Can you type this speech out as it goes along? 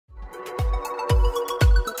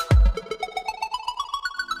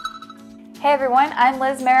Hey everyone, I'm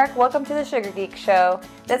Liz Merrick. Welcome to the Sugar Geek Show.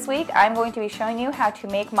 This week I'm going to be showing you how to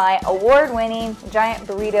make my award-winning giant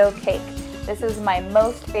burrito cake. This is my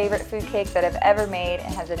most favorite food cake that I've ever made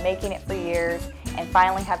and have been making it for years and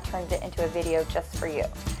finally have turned it into a video just for you.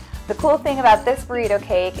 The cool thing about this burrito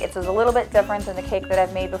cake, it's a little bit different than the cake that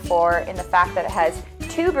I've made before in the fact that it has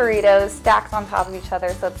two burritos stacked on top of each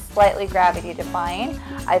other, so it's slightly gravity defying.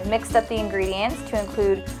 I've mixed up the ingredients to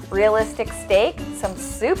include realistic steak, some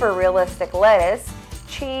super realistic lettuce,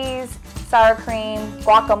 cheese, sour cream,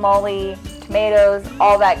 guacamole, tomatoes,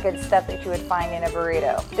 all that good stuff that you would find in a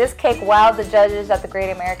burrito. This cake wowed the judges at the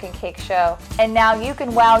Great American Cake Show, and now you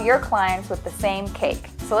can wow your clients with the same cake.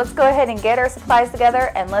 So let's go ahead and get our supplies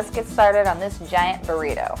together and let's get started on this giant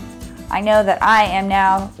burrito. I know that I am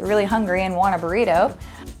now really hungry and want a burrito,